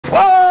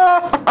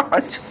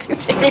It's just too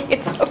tickly.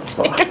 It's so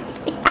tickly.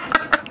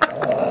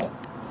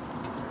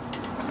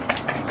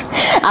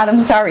 Adam,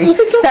 sorry.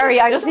 Sorry,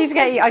 I just need to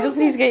get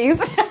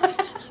used to it.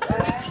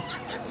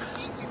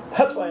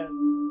 That's why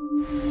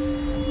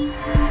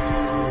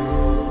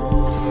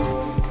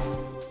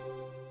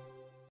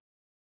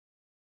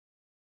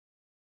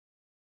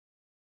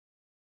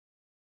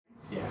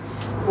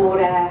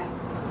But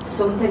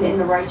something in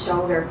the right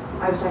shoulder.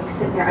 I was like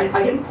sitting there.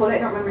 I didn't pull it. I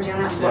don't remember doing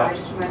that. But I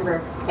just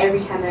remember every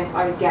 10 minutes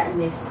I was getting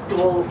this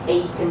dull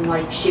ache and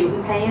like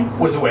shooting pain.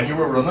 Was it when you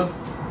were running?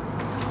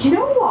 Do you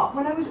know what?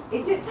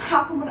 It didn't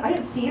happen I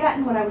didn't feel it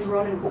when I was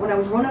running. But when I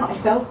was running, I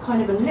felt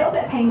kind of a little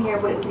bit of pain here,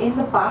 but it was in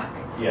the back.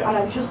 Yeah. And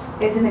I was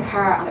in the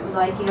car, and it was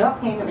like, you know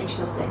that pain that makes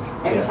you feel sick.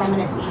 Every 10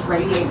 minutes, it was just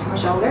radiating from my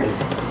shoulder. It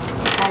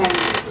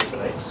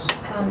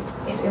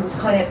was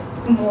kind of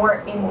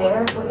more in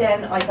there, but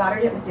then I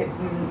battered it with the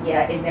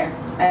in there.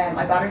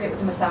 I battered it with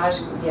the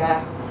massage, and it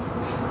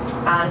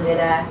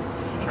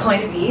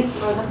kind of eased.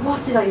 And I was like,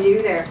 what did I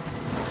do there?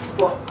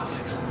 But I'll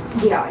fix it.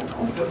 yeah, I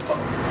know.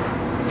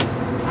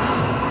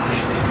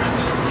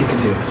 You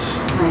can do this.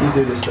 You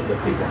do this to the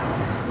people.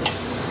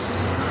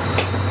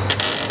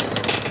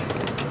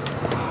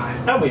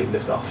 And we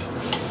lift off.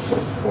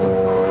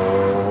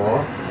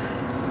 4.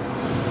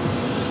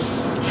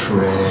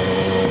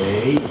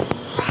 3.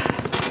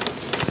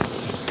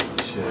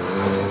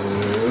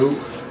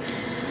 2.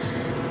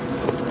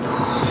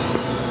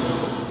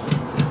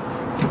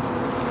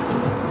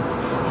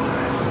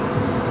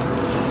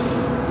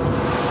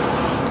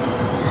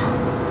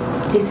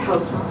 5. This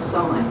house smells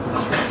so nice.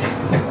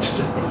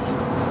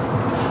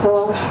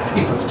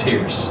 People's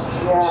tears.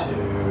 Yeah. 2.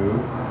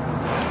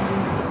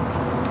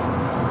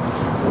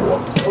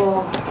 1.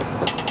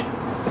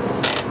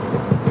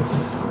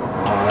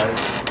 5.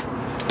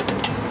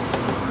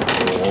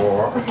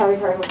 4. Sorry,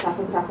 what's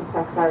happening?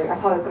 Sorry, I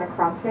thought I was going to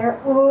cramp here.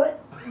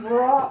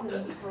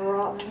 Rotten. 3.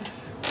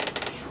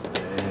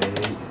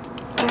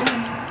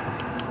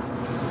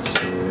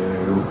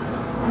 2.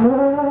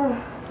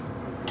 1.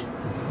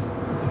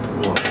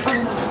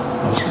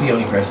 I'm the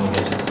only person who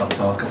gets to stop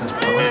talking.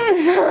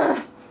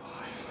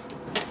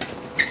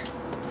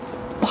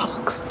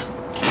 Bollocks.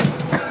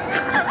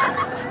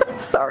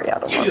 Sorry,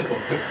 Adam. Give me the phone.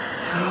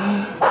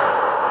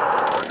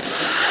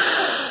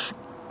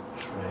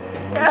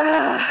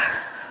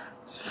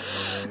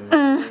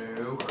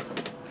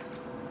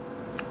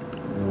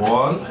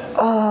 1.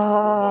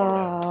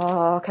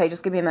 Oh, okay,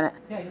 just give me a minute.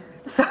 Yeah.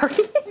 Sorry.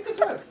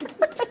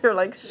 You're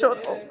like,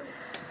 shut up.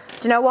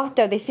 Do you know what,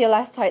 though? They feel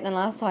less tight than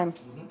last time.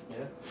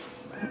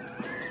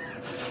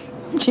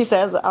 She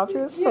says it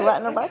after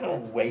sweating her back. I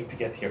can't wait to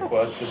get to your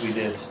quads because we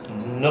did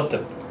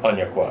nothing on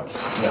your quads.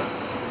 No.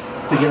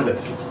 To get a bit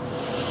of feet.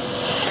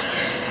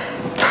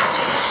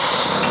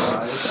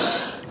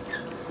 5.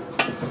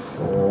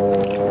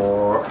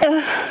 4.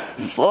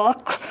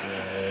 Fuck.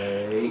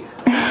 3.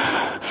 2.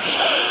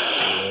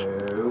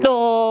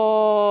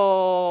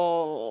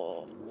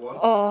 Oh. 1.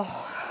 Oh.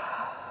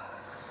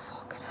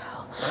 Fucking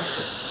hell.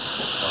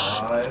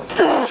 5.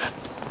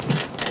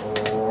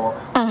 4.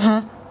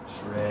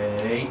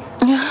 3.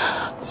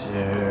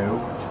 2.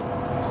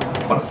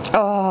 1.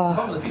 Oh.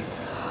 Top of the feet.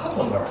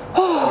 You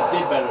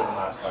did better than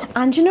last time.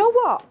 And you know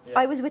what? Yeah.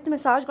 I was with the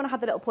massage gun, I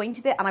had the little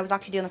pointy bit, and I was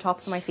actually doing the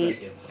tops of my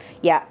feet.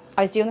 Yeah,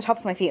 I was doing the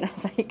tops of my feet, and I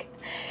was like,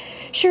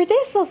 sure,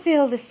 this will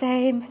feel the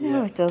same.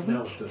 No, it doesn't.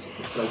 No, it doesn't.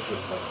 It's so good.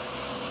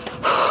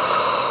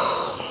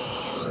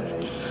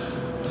 3,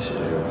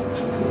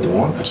 2,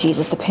 1.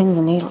 Jesus, the pins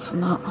and needles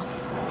from that. 5.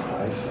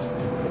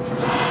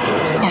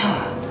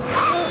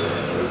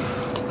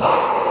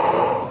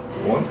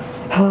 1.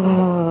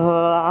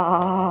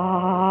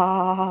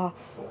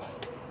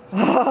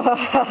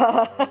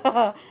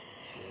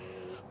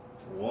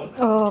 1.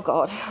 Oh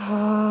God.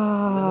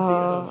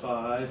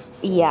 5. 4.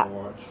 Yeah. 3,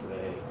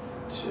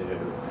 2.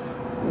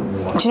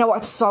 1. Do you know what?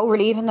 It's so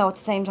relieving though at the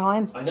same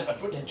time. I know.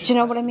 Do you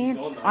know what I mean?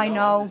 I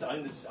know.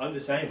 I'm the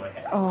same.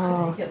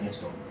 Oh. I'm getting this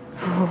done.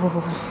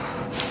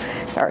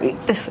 Sorry.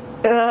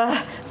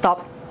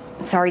 Stop.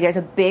 Sorry. There's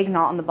a big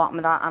knot on the bottom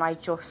of that, and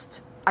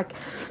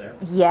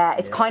yeah,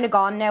 it's kind of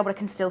gone now, but I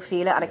can still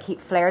feel it, and it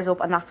keeps flares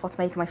up, and that's what's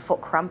making my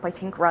foot cramp, I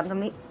think,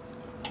 randomly.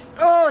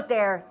 Oh,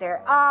 there.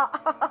 Ah.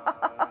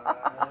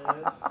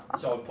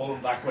 So I'm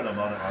pulling back when I'm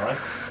on it, alright?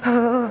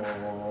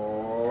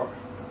 4.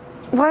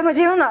 Why am I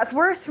doing that? It's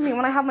worse for me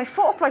when I have my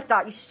foot up like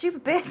that, you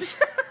stupid bitch.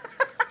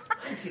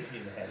 I'm kicking you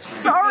in the head.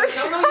 Sorry.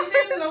 No, you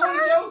didn't. I'm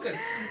only joking.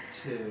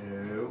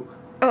 2.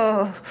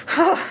 Oh.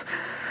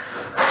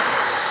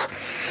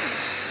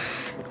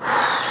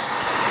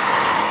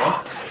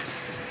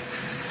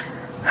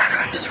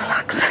 Just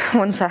relax.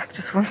 One sec.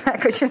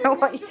 Because you know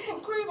what?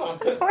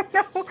 I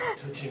know.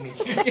 Touching me.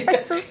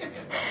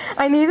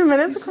 I need a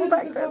minute to come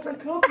back to it. I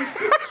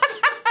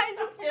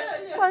just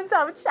want to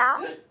have a chat.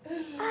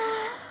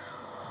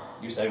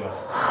 You say what?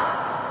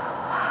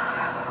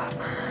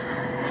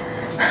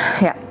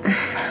 Yeah.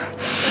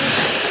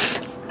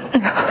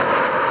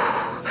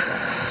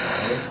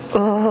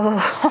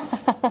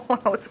 Oh,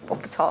 no, it's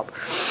up the top.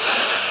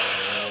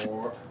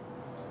 4.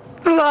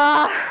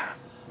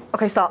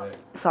 Okay, stop. Right.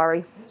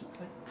 Sorry. It's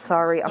okay.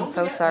 Sorry, I'm Don't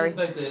so forget sorry.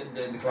 About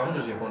the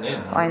kilometers you're putting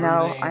in. I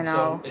know, I So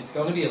know. it's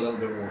going to be a little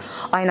bit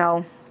worse. I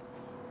know.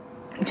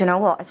 Do you know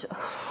what? It's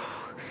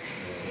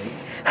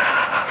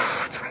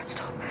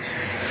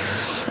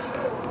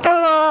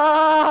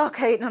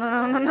okay,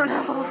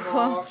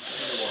 no.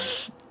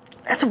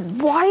 That's,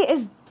 why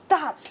is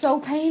that so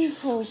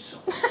painful?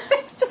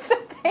 It's just so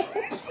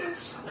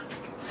painful.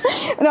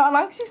 No, I'm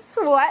actually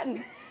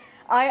sweating.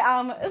 I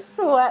am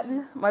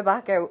sweating my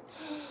back out.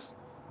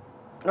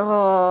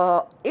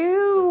 Oh, ew.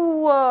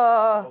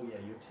 Oh yeah,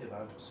 your tib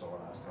out was sore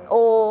last time.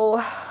 Oh,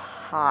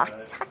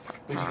 But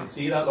you can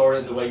see that, Laura,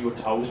 in the way your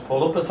toes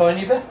pull up a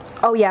tiny bit.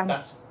 oh yeah.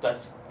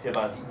 That's tib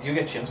out. Do you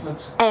get shin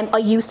splints? I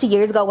used to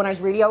years ago when I was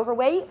really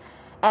overweight,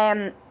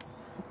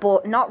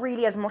 but not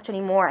really as much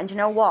anymore. And do you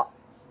know what?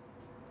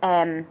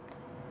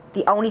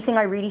 The only thing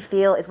I really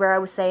feel is where I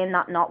was saying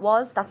that knot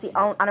was. That's the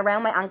only, and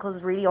around my ankles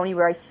is really only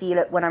where I feel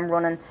it when I'm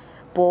running.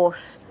 But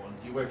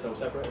Do you wear toe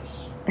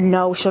separators?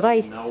 no, should I?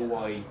 You know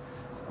why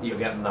you're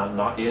getting that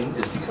knot in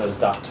is because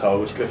that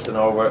toe is drifting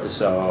over.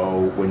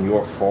 So when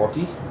you're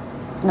 40,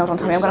 No, don't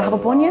tell me I'm gonna have a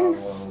bunion.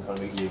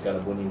 You got a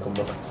bunion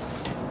coming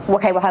up.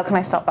 Okay, well, how can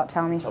I stop that?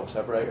 Tell me. Toe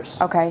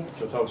separators. Okay.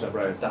 So toe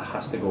separator, that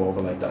has to go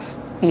over like that.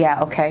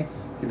 Yeah. Okay.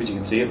 Yeah, but you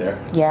can see it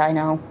there. Yeah, I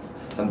know.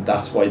 And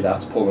that's why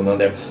that's pulling on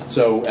there.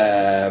 So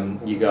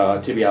you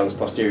got tibialis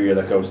posterior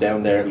that goes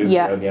down there, loops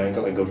Yeah. around the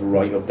ankle and goes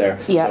right up there.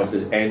 Yeah. So if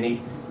there's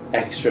any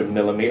extra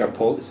millimeter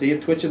pull, see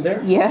it twitching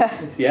there? Yeah.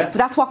 Yeah. But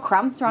that's what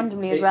cramps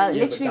randomly as well. Yeah,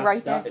 but Literally that's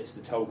right there. that, it's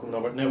the toe coming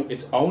over. No,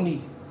 it's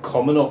only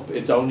coming up.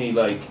 It's only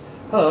like,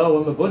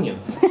 hello, I'm a bunion.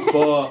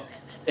 But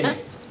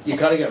you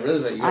got to get rid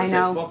of it. You got I to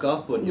know. say, fuck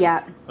off, bunion.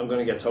 Yeah. I'm going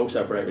to get toe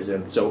separators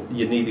in. So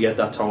you need to get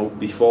that toe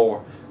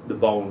before the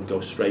bone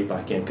goes straight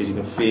back in because you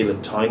can feel a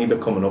tiny bit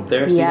coming up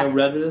there. See Yeah. how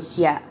red it is?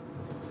 Yeah.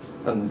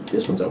 And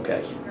this one's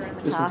okay.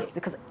 This one's okay.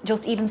 Because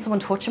just even someone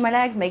touching my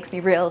legs makes me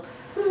real.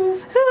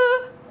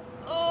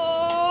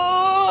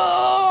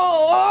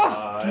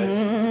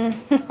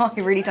 I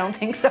really don't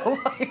think so.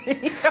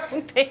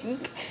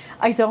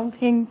 I don't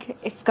think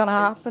it's gonna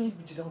happen.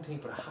 But you don't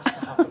think, but it has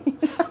to happen.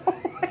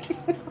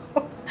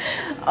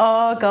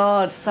 Oh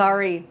God,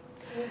 sorry.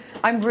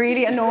 I'm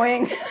really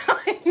annoying.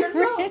 You're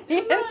really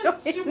annoying.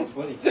 super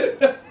funny.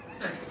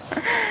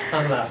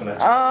 I'm laughing at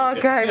you. Oh,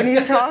 okay, we need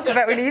to talk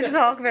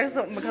about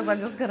something because I'm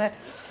just gonna.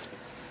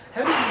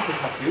 How did you get the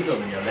tattoo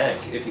done in your leg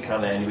if you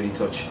can't let anybody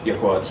touch your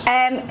quads?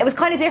 It was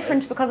kind of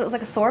different because it was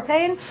like a sore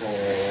pain,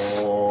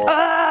 Oh.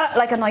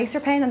 like a nicer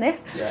pain than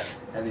this. Yeah,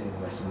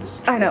 everything's nice in this.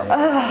 I know.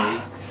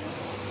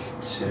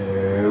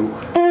 2,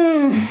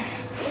 1.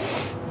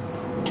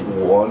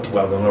 Well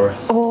done, Laura.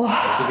 Oh,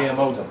 What's the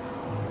VMO done?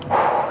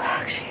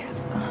 actually,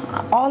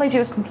 all I do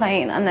is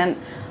complain, and then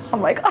I'm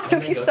like, I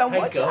love you so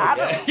much,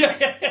 Adam. Yeah.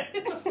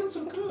 It feels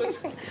so good.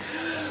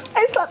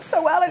 I slept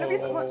so well. I love you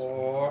so much.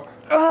 4,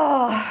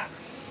 Oh.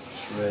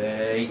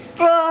 3,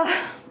 Oh.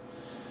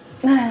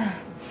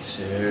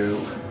 2,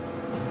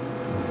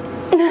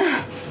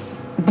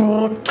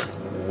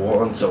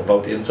 1. So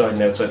both inside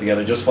and outside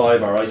together. Just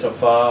 5. All right. So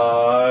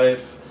 5,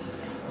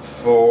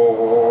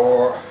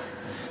 4,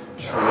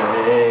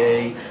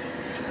 3,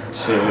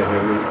 2,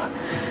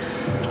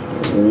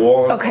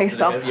 1. Okay,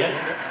 stop. Yeah.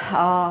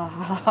 Oh.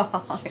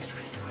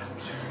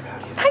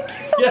 Thank you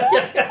so much. Yeah. I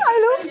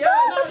love Yeah,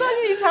 that. no, That's all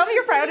you tell me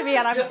you're proud of me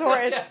and I'm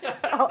sorted.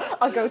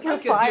 I'll go through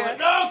fire.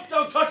 No,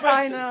 don't touch me.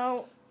 I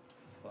know.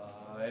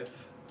 5,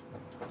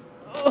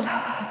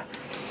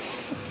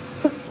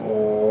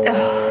 4,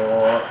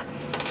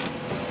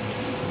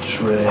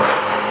 3,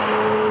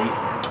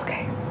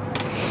 Okay.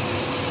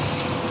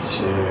 2.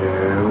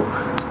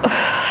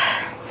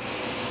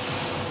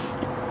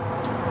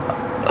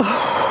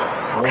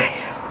 Okay.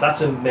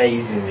 That's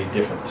amazingly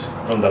different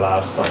from the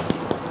last time.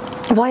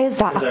 Why is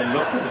Because that? I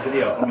looked at the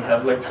video and we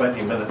have like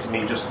 20 minutes of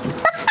me just.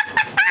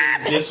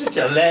 This is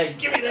your leg.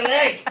 Give me the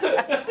leg.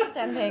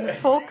 Them things.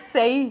 Fuck's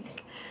sake.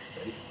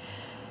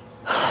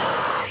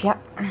 Yeah.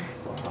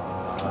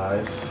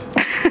 5.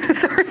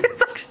 Sorry,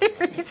 it's actually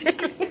really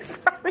tickling.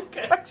 Sorry,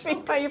 it's actually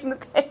not even the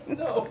pain.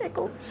 No. It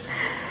tickles.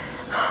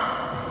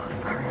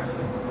 Sorry.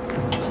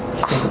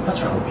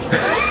 What's wrong with me?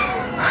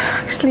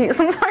 Actually,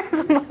 sometimes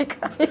I'm like,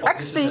 This is the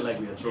actually. leg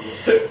we had trouble.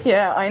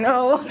 Yeah, I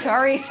know.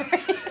 Sorry.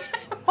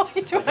 Why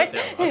do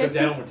I'll go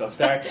downwards. I'll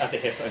start at the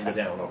hip and go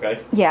down, okay?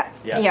 Yeah.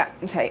 Yeah.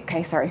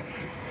 Okay, sorry.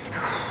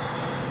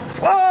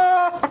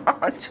 Oh,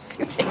 it's just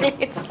too tickly.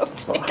 It's so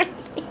tickly.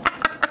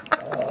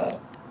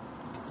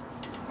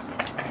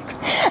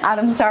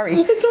 Adam,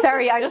 sorry.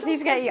 Sorry, I just need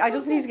to get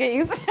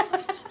used to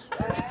it.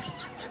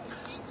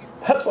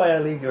 That's why I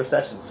leave your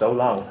sessions so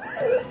long.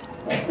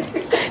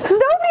 Does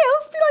nobody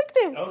else be like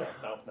this?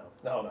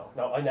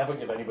 No. I never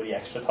give anybody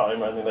extra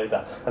time or anything like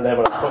that. And then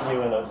when I put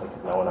you in, I was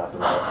like, no one after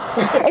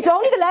that. It's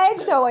only the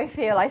legs, though. I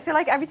feel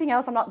like everything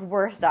else I'm not the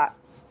worst at.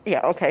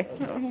 Yeah. Okay.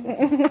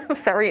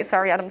 sorry,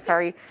 Adam.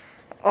 Sorry.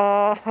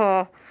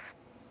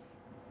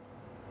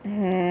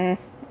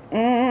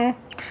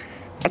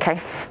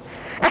 Okay.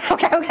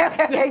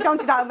 Okay. Don't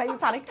do that. It'll make me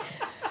panic.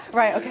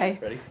 Right. Okay.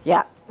 Ready?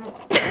 Yeah.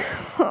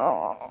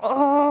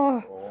 Oh.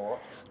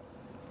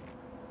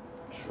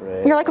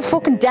 You're like a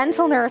fucking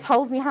dental nurse.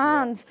 Hold me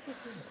hand.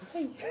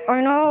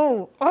 I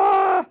know.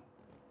 Oh,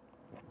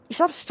 you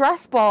should have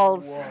stress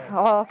balls.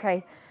 Oh,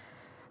 okay.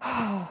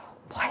 Oh,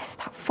 why is it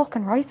that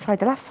fucking right side?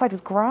 The left side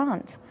was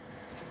grand.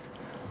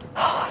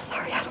 Oh,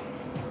 sorry, Adam.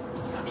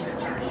 Stop saying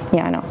sorry.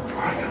 Yeah, I know.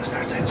 I'm gonna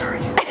start saying sorry.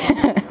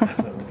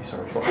 Definitely be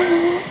sorry for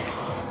it.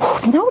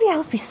 Does nobody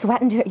else be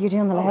sweating you're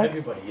doing the legs?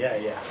 Everybody,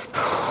 yeah.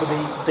 But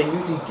they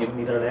usually give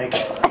me their leg.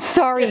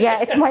 Sorry,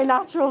 yeah, it's my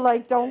natural,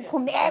 like, don't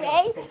come near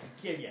me.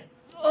 Give you.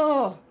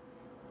 Oh.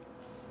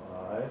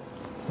 5.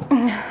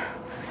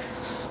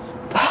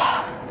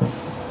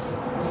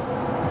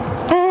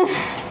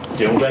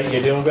 Doing great,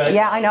 you're doing great.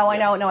 Yeah, I know.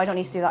 No, I don't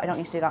need to do that. I don't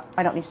need to do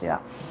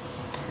that.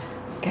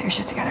 Get your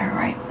shit together,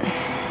 right?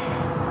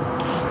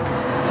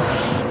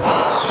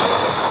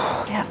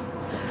 Yeah.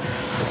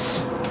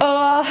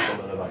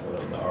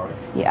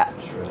 Yeah.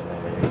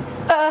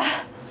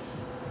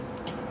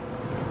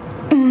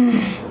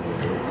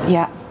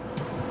 Yeah.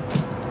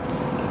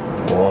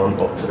 1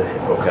 up to the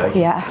hip, okay?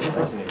 Yeah. 5.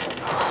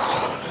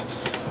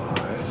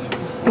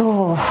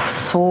 Oh,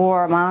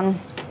 sore, man.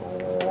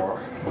 4.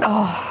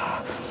 Oh.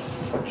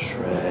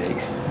 Tray.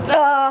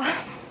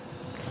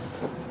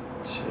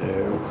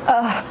 2.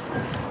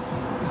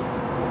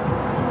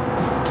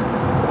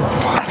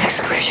 That's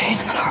excruciating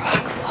in the lower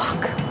back.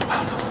 Fuck.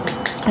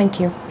 Thank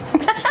you.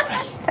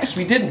 Yes,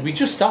 we didn't. We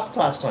just stopped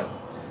last time.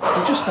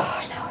 We just stopped.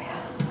 I know,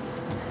 yeah.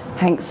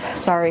 Thanks.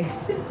 Sorry.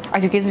 I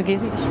just gives me the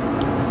 5.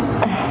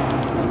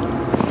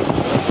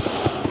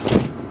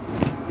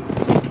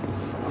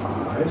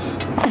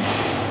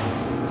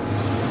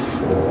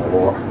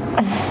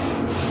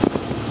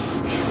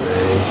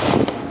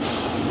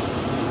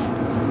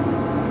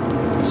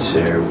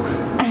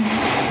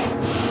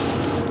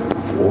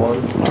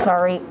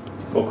 Sorry.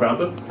 Full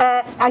cramping?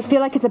 I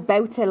feel like it's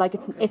about to, like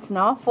it's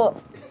not, but.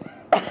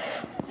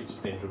 You're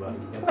just being dramatic.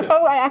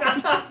 Oh, I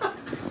actually.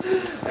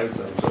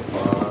 Outside, so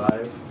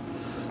 5.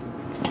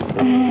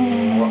 4.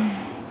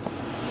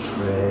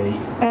 3.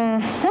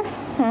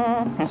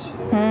 2.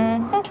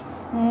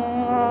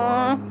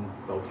 1.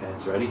 Both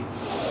hands ready.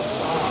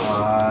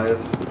 5.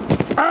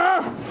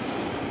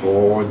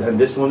 4. And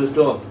this one is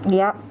done.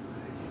 Yeah.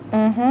 2.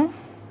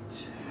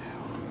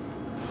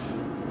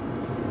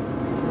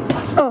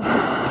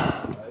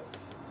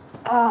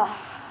 Oh.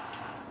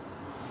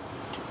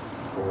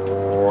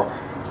 4.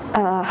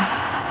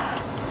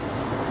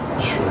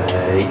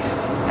 Tray. 2.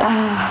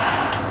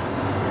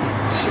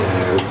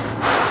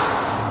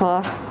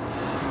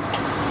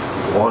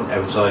 1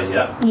 outside,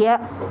 yeah. Yeah.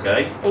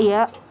 Okay.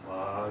 Yeah. So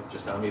 5.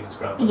 Just tell me if it's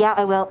scrambled. Yeah,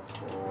 I will.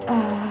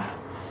 4.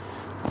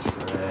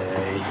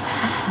 Tray.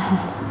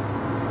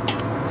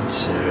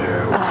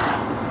 2.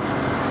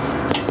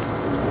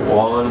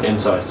 1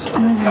 inside. So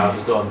calf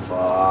is done.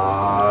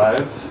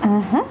 5.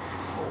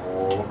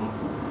 4.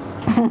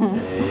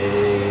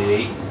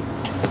 8.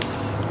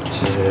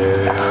 2.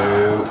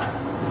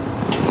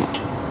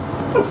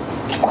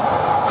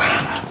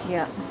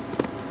 Yeah.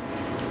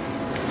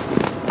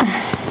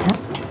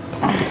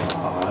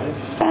 5.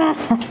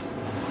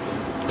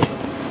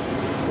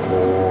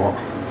 4.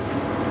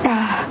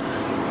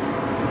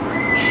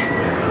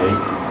 Tray.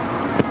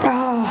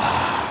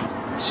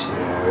 2.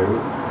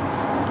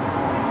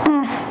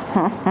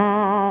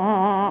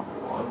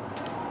 1.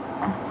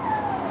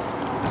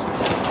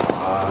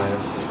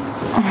 5.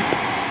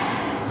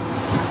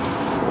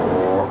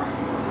 4.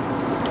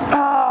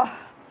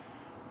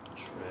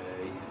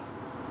 Tray.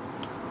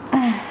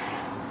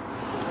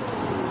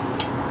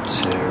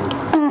 2.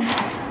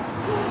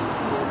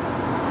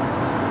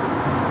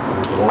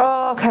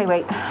 Okay,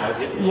 wait.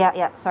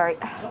 Yeah, sorry.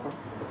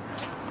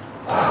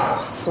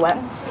 Sweat.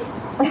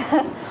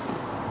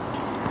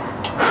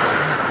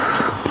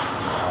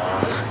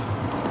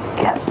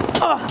 Yeah.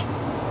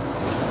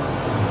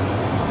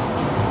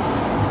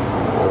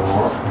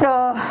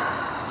 Oh,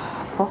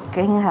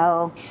 fucking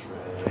hell.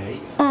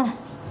 Tray.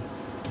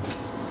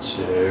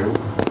 2.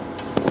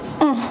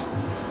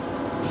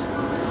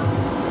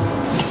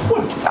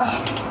 1.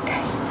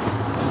 Okay.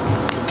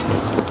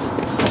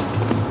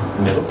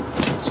 Middle.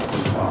 So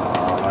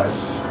 5.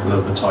 A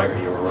little bit tighter,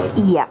 you were right.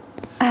 Yeah.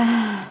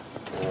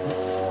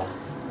 4.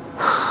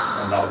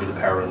 And that'll be the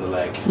power in the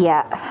leg.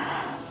 Yeah.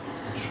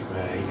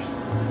 Tray.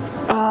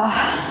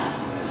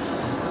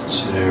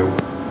 2.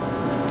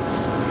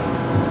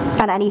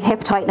 And any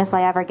hip tightness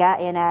I ever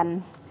get in,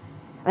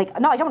 like,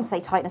 no, I don't want to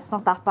say tightness, it's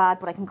not that bad,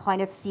 but I can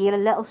kind of feel a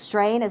little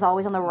strain is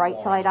always on the right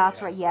side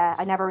after it. Yeah,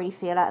 I never really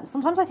feel it. And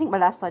sometimes I think my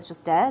left side's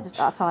just dead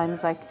at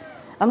times. Like,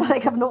 I'm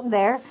like, I've nothing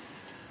there.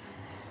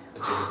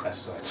 It's the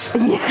best side.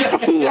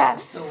 Yeah.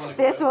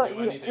 This one,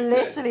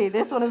 literally,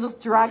 this one is just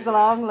dragged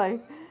along,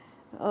 like,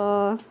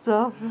 oh,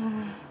 stop.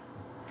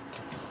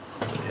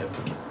 Yep.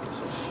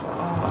 So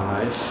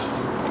 5.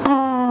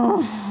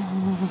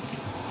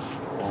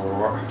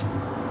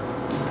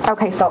 4.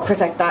 Okay, stop for a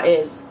sec. That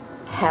is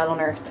hell on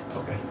earth.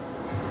 Okay.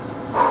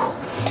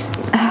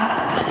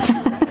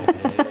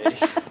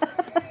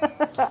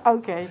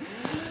 Okay.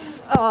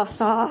 Oh,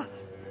 stop.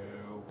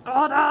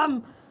 Oh,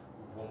 damn.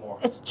 One more.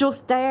 It's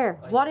just there.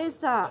 What is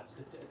that?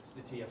 It's the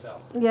the TFL.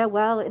 Yeah,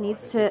 well, it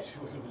needs to.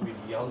 We'll be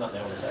beyond that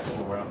now in a second,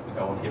 but we're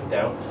going hip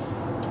down.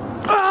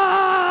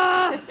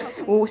 Ah!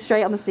 Oh,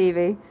 straight on the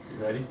CV. You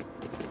ready?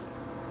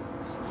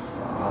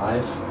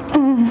 5, 4,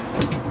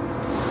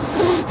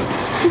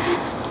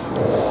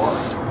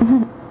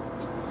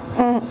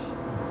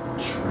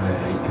 3,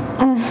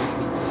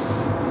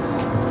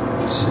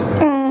 2.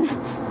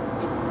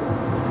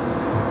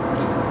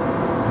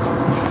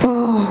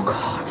 Oh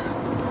God!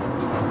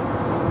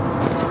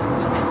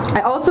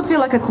 I also feel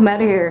like I come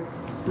out of here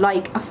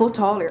like a foot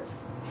taller,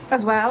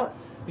 as well.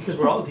 Because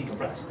we're all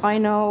decompressed. I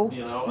know.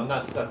 You know, and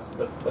that's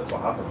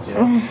what happens. You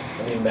know,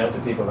 and the amount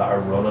of people that are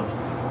running.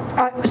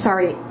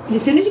 Sorry.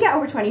 As soon as you get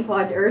over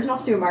 25, the urge not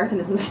to do a marathon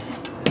is insane.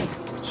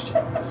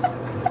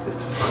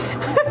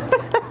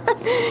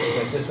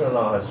 My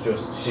sister-in-law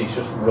she's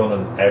just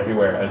running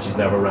everywhere, and she's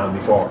never ran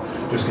before,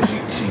 just because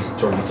she's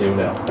 32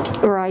 now.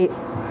 Right.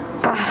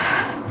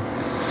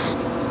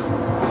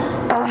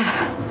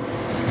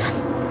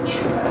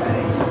 Tray.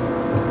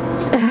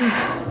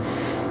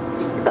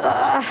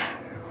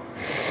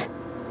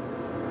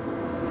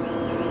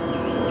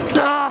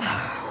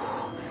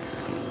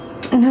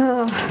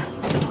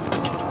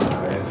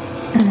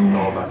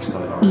 No back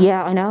style.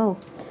 Yeah, I know.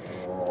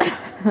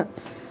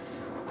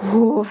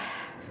 Ooh.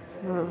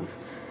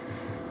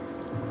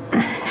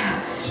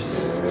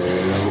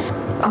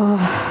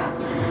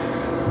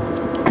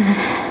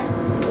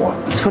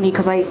 It's funny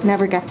because I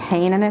never get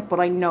pain in it, but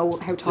I know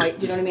how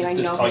tight. You know what I mean? I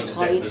know how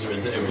tight.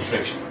 There's a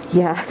restriction.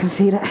 Yeah, I can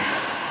feel it.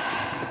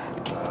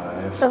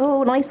 5.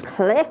 Oh, nice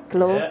click.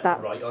 Love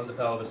that. Right on the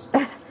pelvis.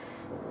 4.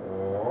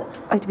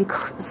 I had to be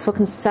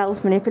fucking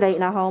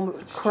self-manipulating at home,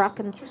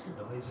 cracking. Just a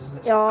noise,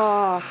 isn't it?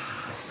 Oh,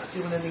 Not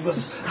doing any good.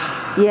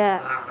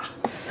 yeah,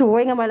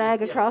 swinging my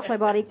leg across my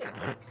body.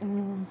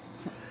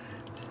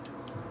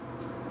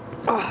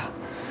 Oh.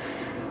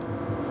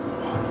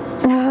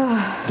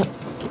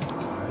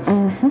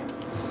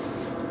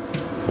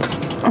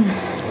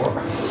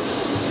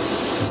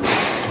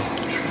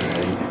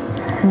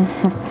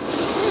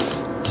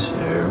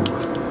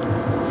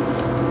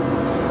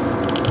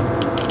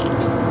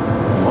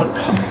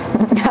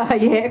 I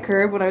hit a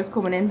curb when I was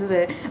coming into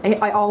the.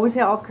 I always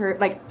hit off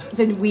curb, like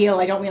the wheel.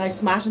 I don't mean I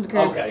smash into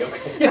curb. Okay.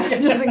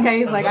 Just in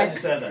case, like I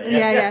said that.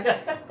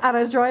 yeah. And I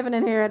was driving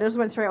in here, I just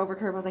went straight over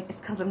curb. I was like, it's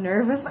because I'm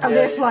nervous, as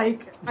if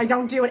like I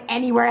don't do it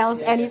anywhere else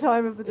any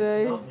time of the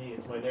day. It's not me,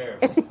 it's my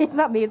nerves. It's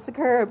not me, it's the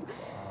curb.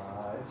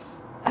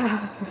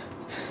 5,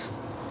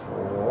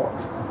 4,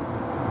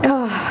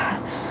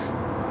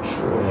 3,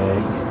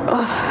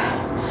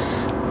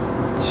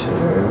 2.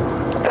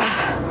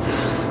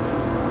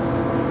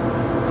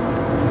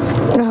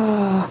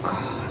 Oh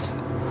God.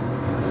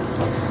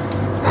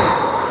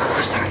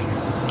 Sorry.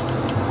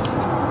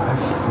 5,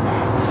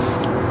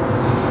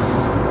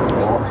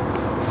 4,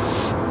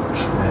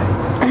 3,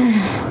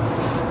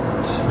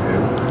 2,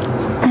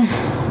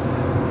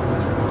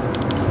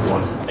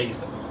 1. Ace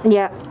them.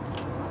 Yeah.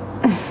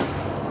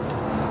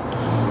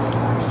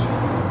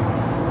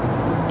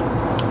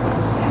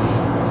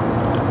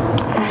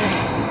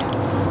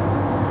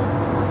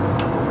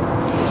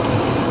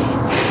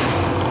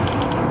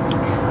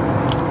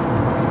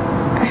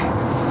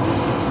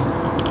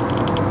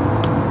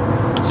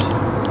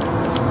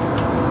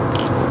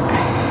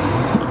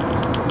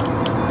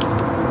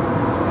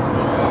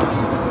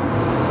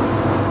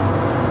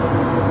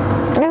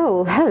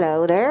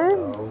 Hello there.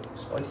 Oh,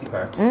 spicy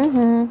parts.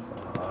 5.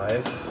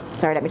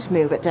 Sorry, let me just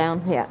move it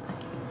down. Yeah.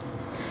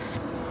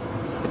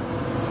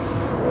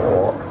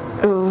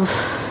 4. Ooh.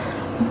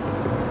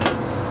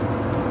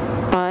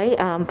 I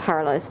am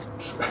paralysed.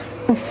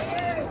 2.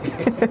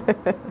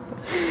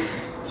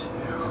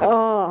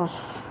 Oh,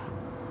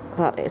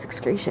 that is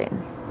excruciating.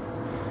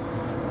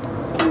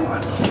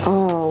 1.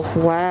 Oh,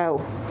 wow.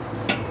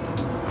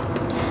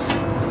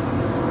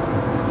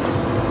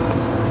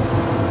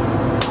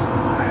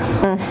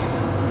 5.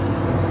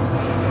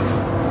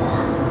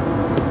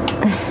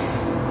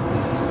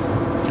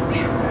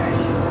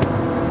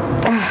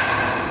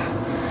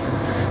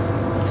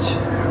 2.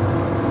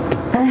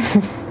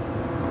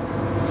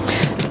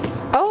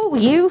 Oh,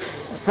 you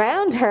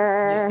found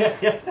her.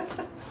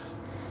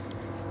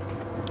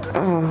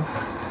 Oh.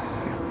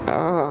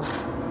 Oh.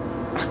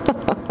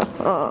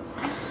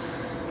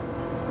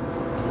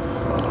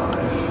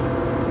 5.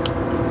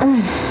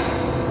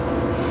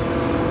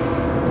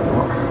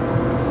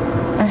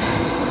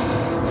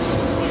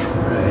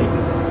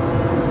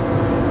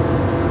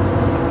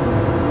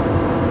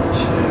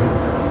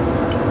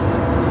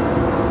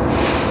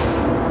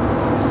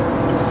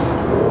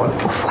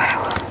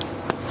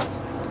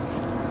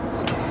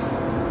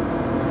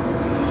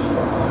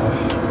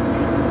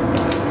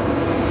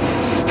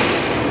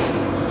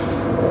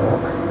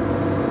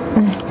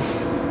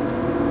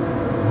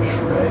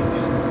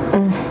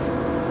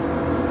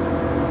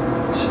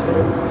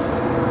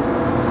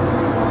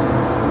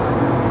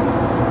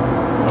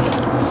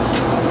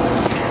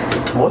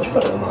 Much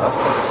better than last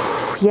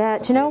time. Yeah,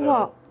 do you know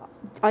what?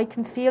 I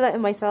can feel it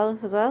in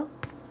myself as well.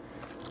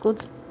 It's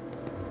good.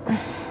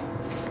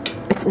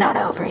 It's not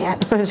over yet.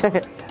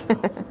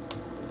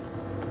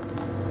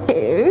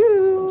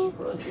 Ew.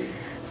 Crunchy.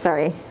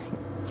 Sorry.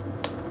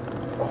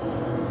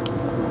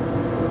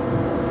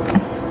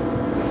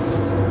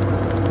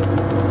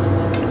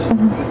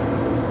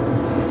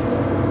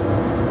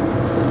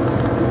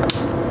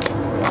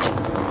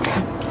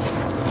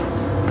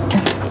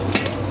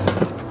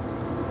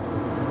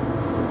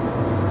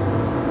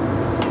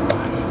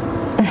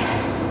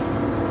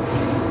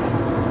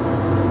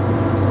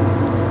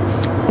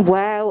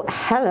 Wow,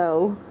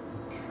 hello.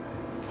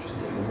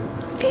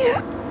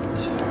 Yeah.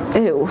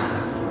 Ew.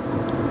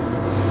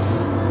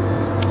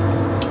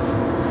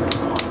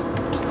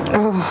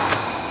 Oh.